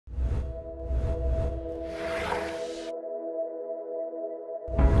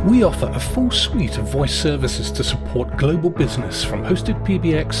We offer a full suite of voice services to support global business, from hosted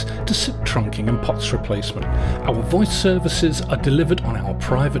PBX to SIP trunking and POTS replacement. Our voice services are delivered on our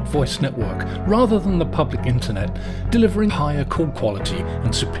private voice network rather than the public internet, delivering higher call quality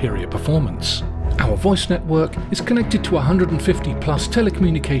and superior performance. Our voice network is connected to 150 plus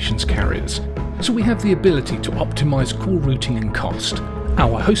telecommunications carriers, so we have the ability to optimize call routing and cost.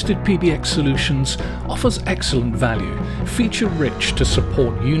 Our hosted PBX solutions offers excellent value, feature-rich to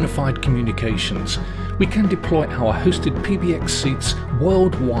support unified communications. We can deploy our hosted PBX seats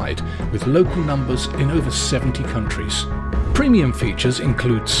worldwide with local numbers in over 70 countries. Premium features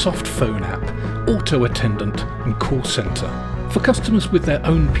include soft phone app, auto attendant and call center. For customers with their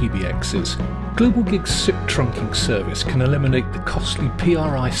own PBXs, Globalgig's SIP trunking service can eliminate the costly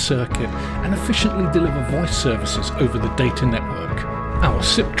PRI circuit and efficiently deliver voice services over the data network. Our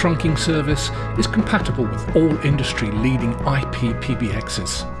SIP trunking service is compatible with all industry-leading IP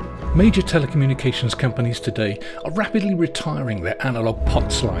PBXs. Major telecommunications companies today are rapidly retiring their analog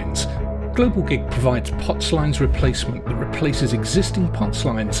POTS lines. Globalgig provides POTS lines replacement that replaces existing POTS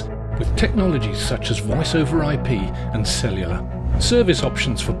lines with technologies such as voice over IP and cellular. Service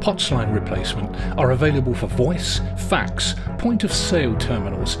options for POTS line replacement are available for voice, fax, point-of-sale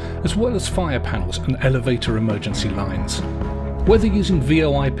terminals, as well as fire panels and elevator emergency lines. Whether using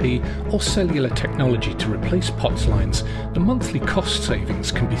VoIP or cellular technology to replace POTS lines, the monthly cost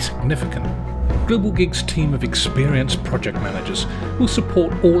savings can be significant. Globalgig's team of experienced project managers will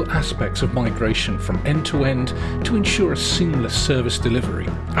support all aspects of migration from end to end to ensure a seamless service delivery.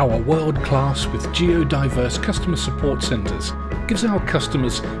 Our world-class with geo-diverse customer support centres gives our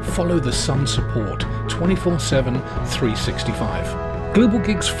customers follow-the-sun support 24/7, 365.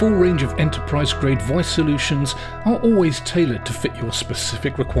 Globalgig's full range of enterprise-grade voice solutions are always tailored to fit your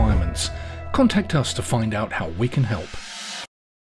specific requirements. Contact us to find out how we can help.